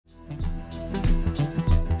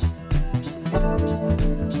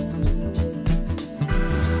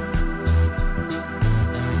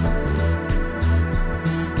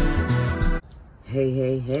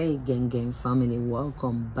Hey gang family,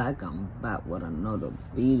 welcome back. I'm back with another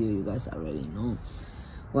video. You guys already know.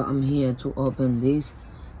 Well, I'm here to open this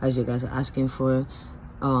as you guys are asking for.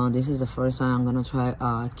 This is the first time I'm gonna try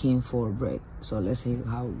kingsford bread, so let's see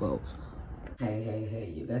how it goes.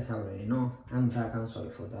 Hey, you guys already know I'm back. I'm sorry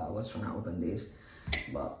for that. I was trying to open this,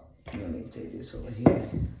 but let me take this over here.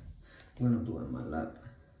 I'm gonna do it on my lap.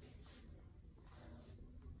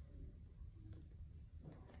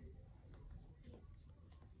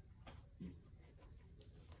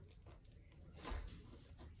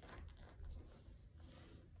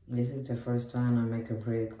 This is the first time I make a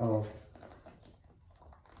break of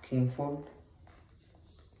kingsford.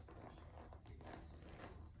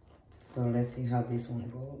 So let's see how this one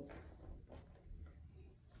goes.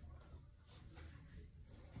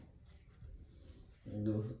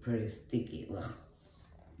 It was pretty sticky, look.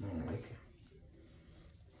 I don't like it.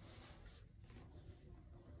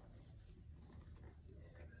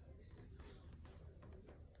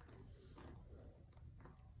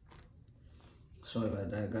 Sorry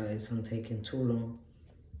about that, guys. I'm taking too long.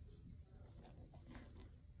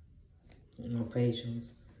 No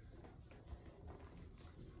patience.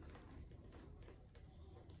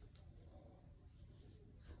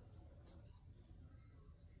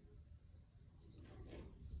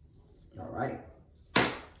 All right,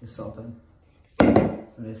 it's open.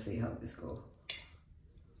 Let's see how this goes.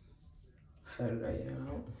 Fell right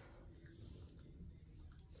out.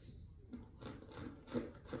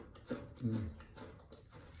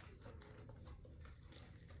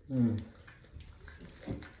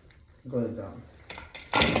 Good down.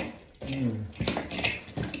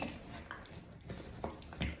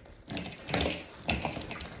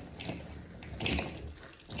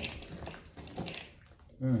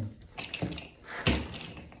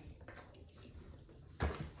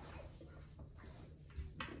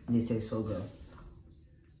 They taste so good.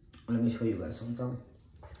 Let me show you guys something.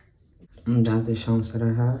 And that's the chance that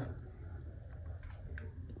I have.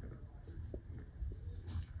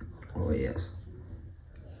 Oh yes.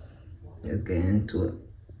 Let's get into it.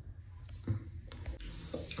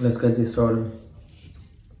 Let's get this started.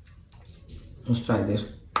 Let's try this.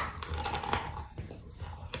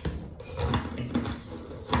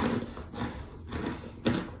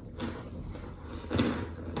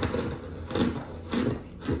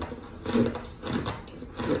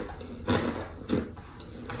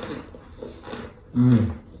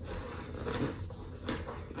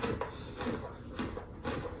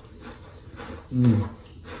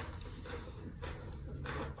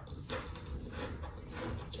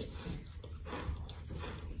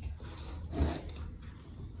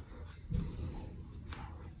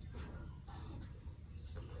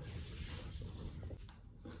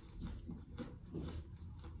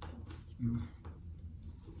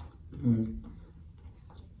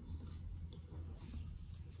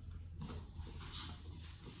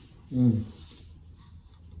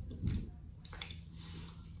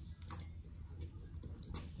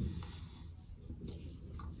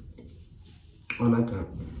 I like that.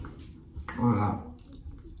 Wow.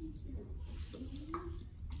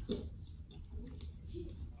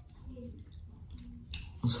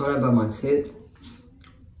 Sorry about my kid.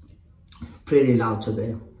 Pretty loud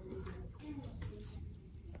today.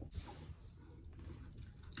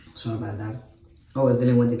 Sorry about that. I was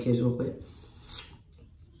dealing with the kids real quick.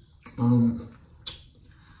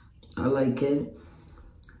 I like it.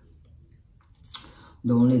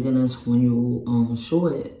 The only thing is when you show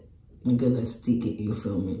it, you get like sticky, you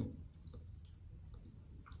feel me?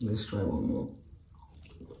 Let's try one more.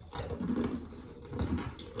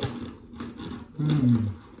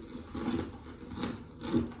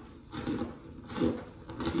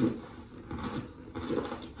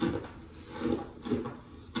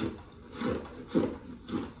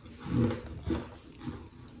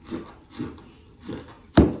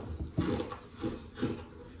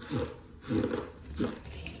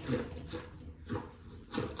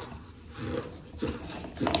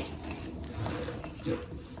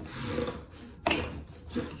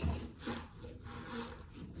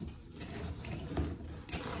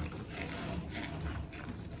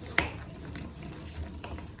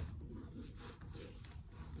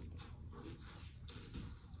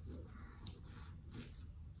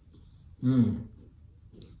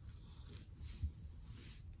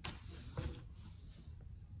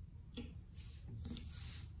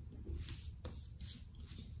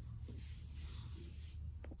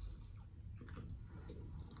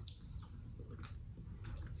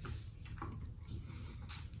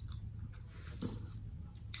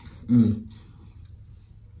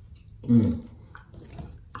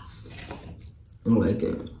 I like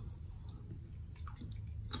it.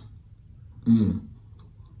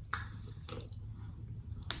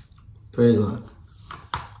 Pretty good.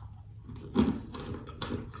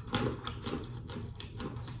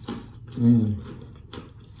 Mm.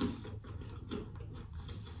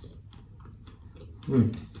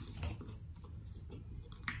 Mm.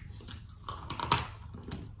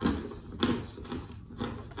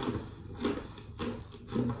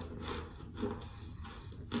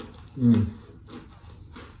 Mm.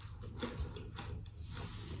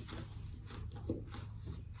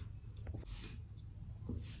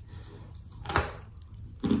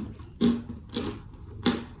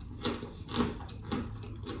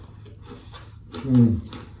 Mm.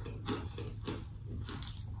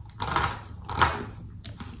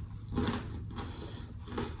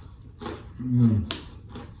 Mm.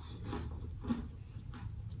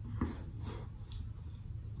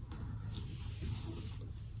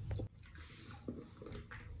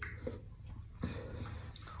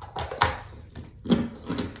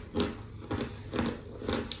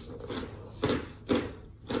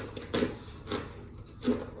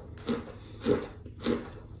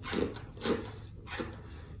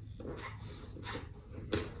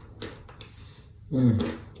 Mm.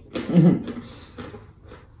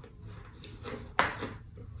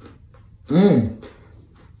 Mm.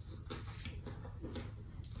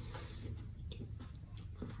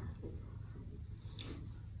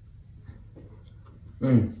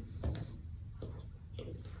 Mm.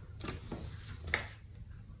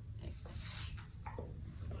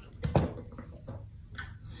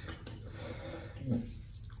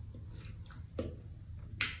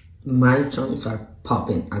 My chunks are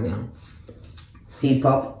popping again. He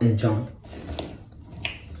pop and jump.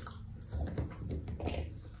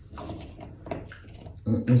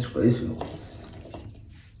 It's crazy.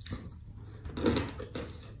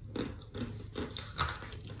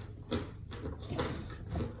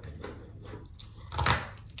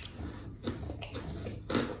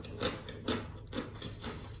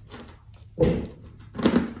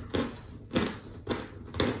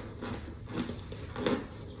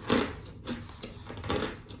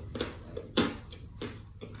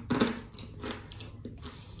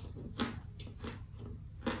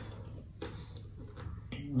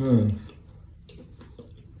 Mm.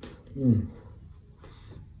 Mm.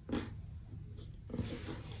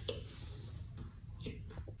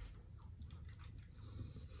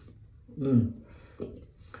 Mm.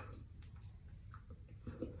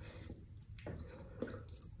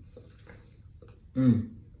 Mm.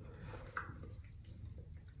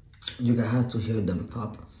 You guys have to hear them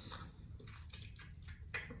pop.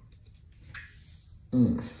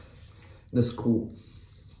 Mm. That's cool.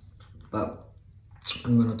 But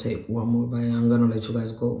I'm gonna take one more bite. I'm gonna let you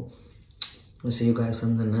guys go. I'll see you guys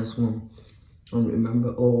in the next one. And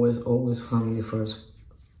remember, always family first.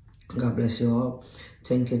 God bless you all.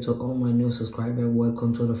 Thank you to all my new subscribers.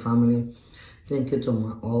 Welcome to the family. Thank you to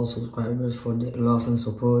my all subscribers for the love and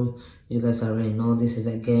support. You guys already know this is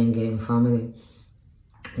a gang family.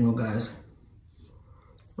 You know, guys,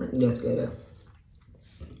 let's get it.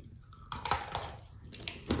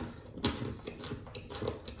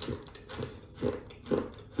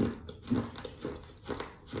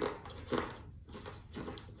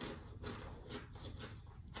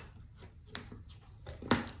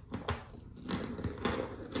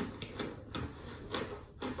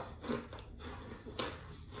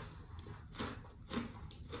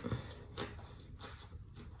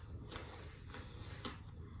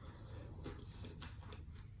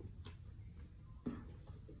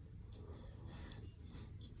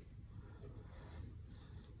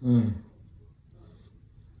 Mm.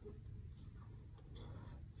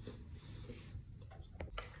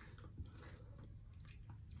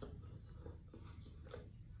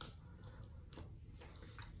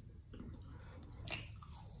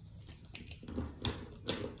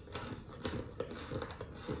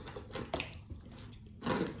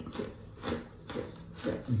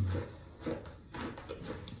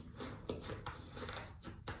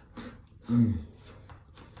 Mm.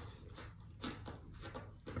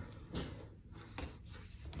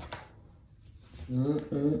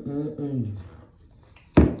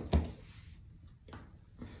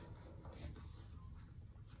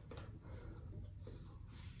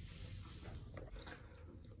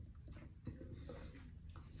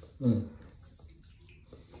 Mm.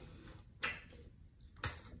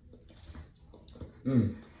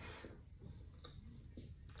 Mm.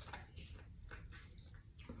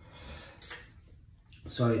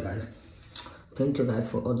 Sorry guys. Thank you guys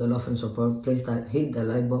for all the love and support. Please hit the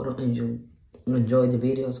like button and you enjoy the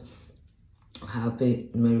videos. Happy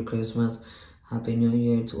Merry Christmas, Happy New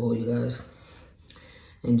Year to all you guys.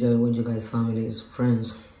 Enjoy with you guys, families,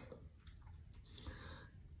 friends.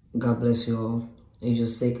 God bless you all. If you're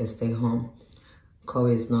sick, stay home.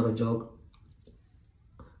 COVID is not a joke.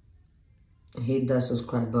 Hit that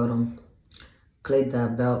subscribe button. Click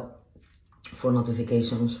that bell for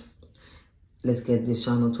notifications. Let's get this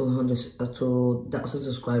channel 2,000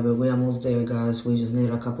 subscribers. We're almost there, guys. We just need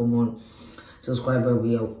a couple more subscribers.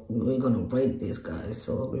 We're gonna break this, guys.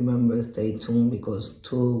 So remember, stay tuned, because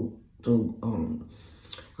I'm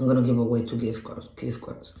gonna give away 2 gift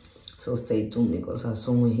cards. So stay tuned, because as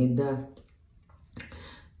soon as we hit that,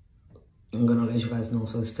 I'm gonna let you guys know.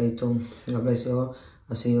 So stay tuned. God bless you all.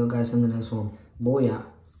 I'll see you guys in the next one. Booyah.